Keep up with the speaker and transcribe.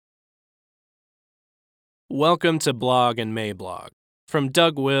Welcome to Blog and Mablog from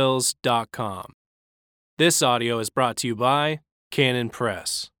DougWills.com. This audio is brought to you by Canon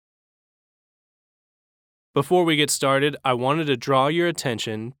Press. Before we get started, I wanted to draw your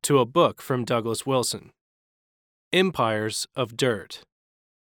attention to a book from Douglas Wilson, Empires of Dirt: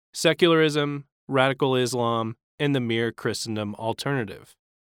 Secularism, Radical Islam, and the Mere Christendom Alternative.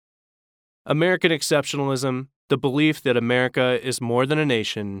 American exceptionalism, the belief that America is more than a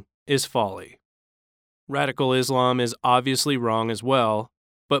nation, is folly. Radical Islam is obviously wrong as well,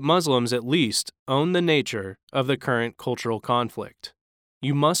 but Muslims at least own the nature of the current cultural conflict.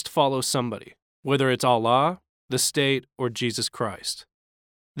 You must follow somebody, whether it's Allah, the state, or Jesus Christ.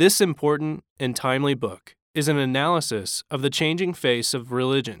 This important and timely book is an analysis of the changing face of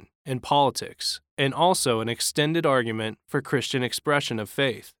religion and politics, and also an extended argument for Christian expression of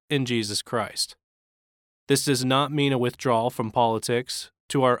faith in Jesus Christ. This does not mean a withdrawal from politics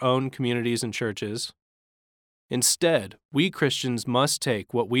to our own communities and churches. Instead, we Christians must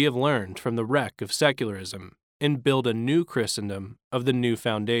take what we have learned from the wreck of secularism and build a new Christendom of the new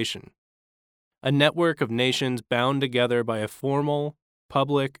foundation. A network of nations bound together by a formal,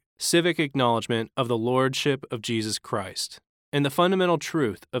 public, civic acknowledgement of the lordship of Jesus Christ and the fundamental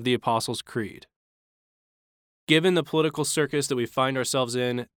truth of the Apostles' Creed. Given the political circus that we find ourselves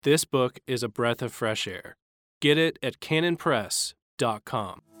in, this book is a breath of fresh air. Get it at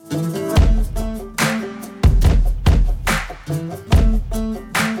canonpress.com.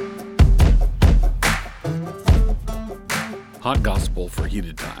 Hot Gospel for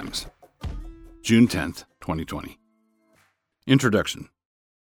Heated Times, June 10th, 2020. Introduction.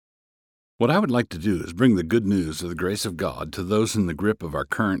 What I would like to do is bring the good news of the grace of God to those in the grip of our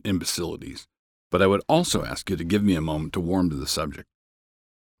current imbecilities, but I would also ask you to give me a moment to warm to the subject.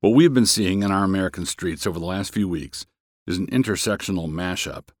 What we have been seeing in our American streets over the last few weeks is an intersectional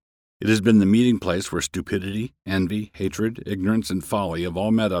mashup. It has been the meeting place where stupidity, envy, hatred, ignorance, and folly have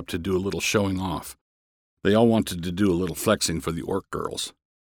all met up to do a little showing off. They all wanted to do a little flexing for the orc girls.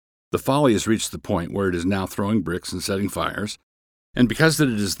 The folly has reached the point where it is now throwing bricks and setting fires, and because it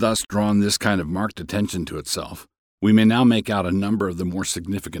has thus drawn this kind of marked attention to itself, we may now make out a number of the more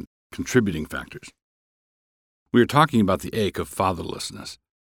significant contributing factors. We are talking about the ache of fatherlessness,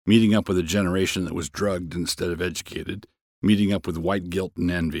 meeting up with a generation that was drugged instead of educated, meeting up with white guilt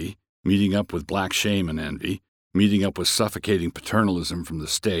and envy, meeting up with black shame and envy, meeting up with suffocating paternalism from the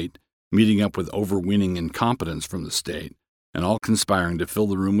state, meeting up with overweening incompetence from the state, and all conspiring to fill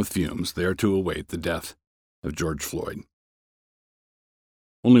the room with fumes there to await the death of George Floyd.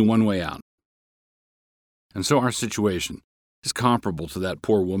 Only one way out. And so our situation is comparable to that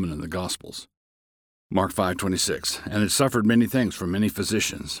poor woman in the Gospels. Mark 5:26, and had suffered many things from many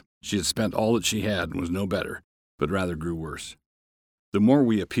physicians. She had spent all that she had and was no better, but rather grew worse. The more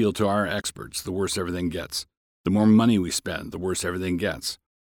we appeal to our experts, the worse everything gets. The more money we spend, the worse everything gets.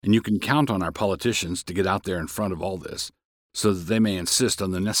 And you can count on our politicians to get out there in front of all this, so that they may insist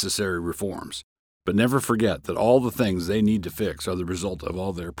on the necessary reforms, but never forget that all the things they need to fix are the result of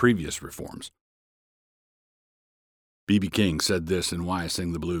all their previous reforms. B.B. King said this in Why I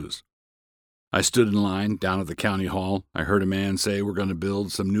Sing the Blues. I stood in line down at the county hall. I heard a man say, we're going to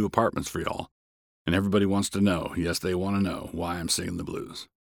build some new apartments for y'all. And everybody wants to know, yes, they want to know, why I'm singing the blues.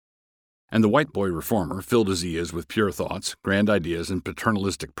 And the white boy reformer, filled as he is with pure thoughts, grand ideas, and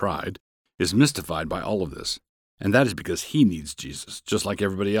paternalistic pride, is mystified by all of this. And that is because he needs Jesus, just like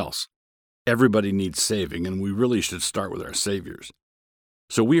everybody else. Everybody needs saving, and we really should start with our saviors.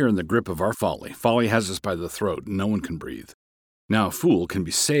 So we are in the grip of our folly. Folly has us by the throat, and no one can breathe. Now a fool can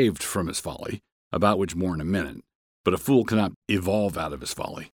be saved from his folly, about which more in a minute, but a fool cannot evolve out of his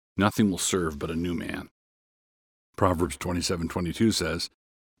folly. Nothing will serve but a new man. Proverbs 27:22 says,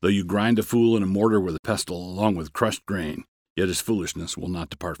 though you grind a fool in a mortar with a pestle along with crushed grain, yet his foolishness will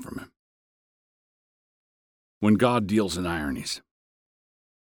not depart from him. When God deals in ironies.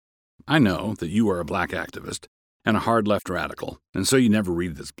 I know that you are a black activist and a hard left radical, and so you never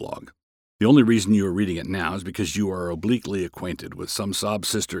read this blog. The only reason you are reading it now is because you are obliquely acquainted with some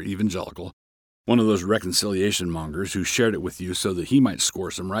sob-sister evangelical, one of those reconciliation mongers who shared it with you so that he might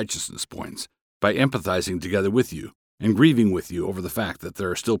score some righteousness points by empathizing together with you and grieving with you over the fact that there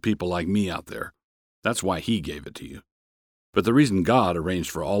are still people like me out there. That's why he gave it to you. But the reason God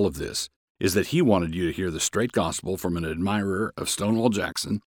arranged for all of this is that he wanted you to hear the straight gospel from an admirer of Stonewall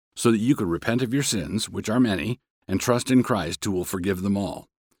Jackson so that you could repent of your sins, which are many, and trust in Christ who will forgive them all.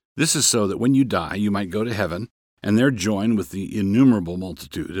 This is so that when you die, you might go to heaven and there join with the innumerable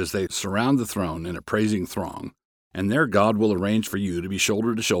multitude as they surround the throne in a praising throng, and there God will arrange for you to be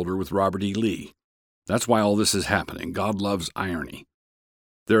shoulder to shoulder with Robert E. Lee. That's why all this is happening. God loves irony.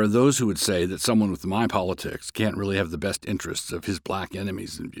 There are those who would say that someone with my politics can't really have the best interests of his black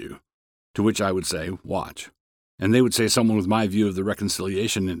enemies in view, to which I would say, watch. And they would say someone with my view of the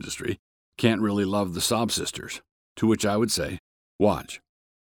reconciliation industry can't really love the sob sisters, to which I would say, watch.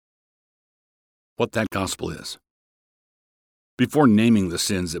 What that gospel is. Before naming the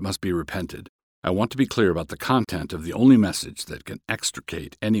sins that must be repented, I want to be clear about the content of the only message that can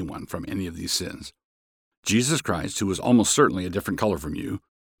extricate anyone from any of these sins. Jesus Christ, who was almost certainly a different color from you,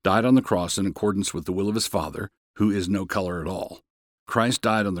 died on the cross in accordance with the will of his Father, who is no color at all. Christ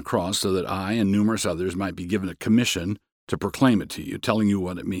died on the cross so that I and numerous others might be given a commission to proclaim it to you, telling you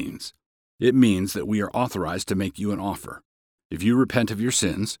what it means. It means that we are authorized to make you an offer. If you repent of your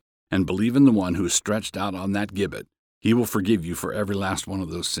sins and believe in the one who is stretched out on that gibbet, he will forgive you for every last one of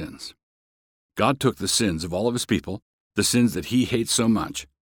those sins. God took the sins of all of his people, the sins that he hates so much,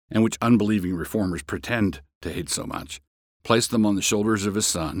 and which unbelieving reformers pretend to hate so much, placed them on the shoulders of his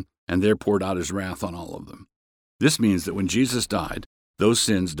Son, and there poured out his wrath on all of them. This means that when Jesus died, those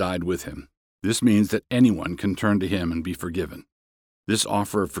sins died with him. This means that anyone can turn to him and be forgiven. This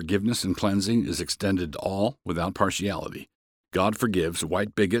offer of forgiveness and cleansing is extended to all without partiality. God forgives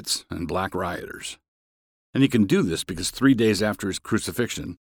white bigots and black rioters. And he can do this because 3 days after his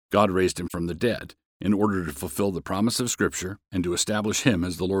crucifixion, God raised him from the dead in order to fulfill the promise of Scripture and to establish him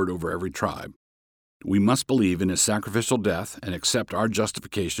as the Lord over every tribe. We must believe in his sacrificial death and accept our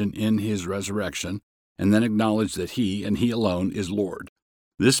justification in his resurrection, and then acknowledge that he and he alone is Lord.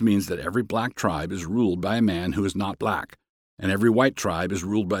 This means that every black tribe is ruled by a man who is not black, and every white tribe is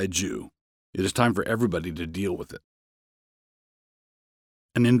ruled by a Jew. It is time for everybody to deal with it.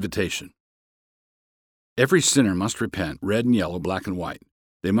 An invitation. Every sinner must repent, red and yellow, black and white.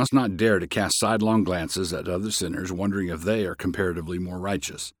 They must not dare to cast sidelong glances at other sinners, wondering if they are comparatively more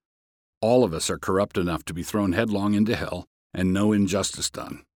righteous. All of us are corrupt enough to be thrown headlong into hell and no injustice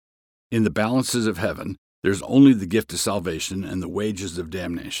done. In the balances of heaven, there's only the gift of salvation and the wages of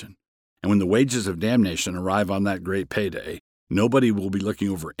damnation. And when the wages of damnation arrive on that great payday, nobody will be looking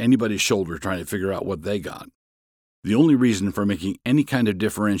over anybody's shoulder trying to figure out what they got. The only reason for making any kind of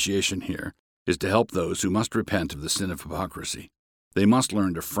differentiation here is to help those who must repent of the sin of hypocrisy. They must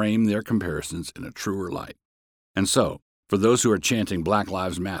learn to frame their comparisons in a truer light. And so, for those who are chanting Black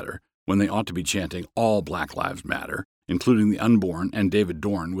Lives Matter, when they ought to be chanting all Black Lives Matter, including the unborn and David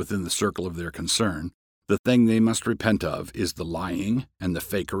Dorn within the circle of their concern, the thing they must repent of is the lying and the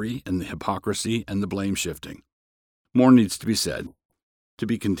fakery and the hypocrisy and the blame shifting. More needs to be said. To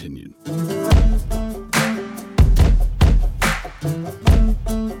be continued.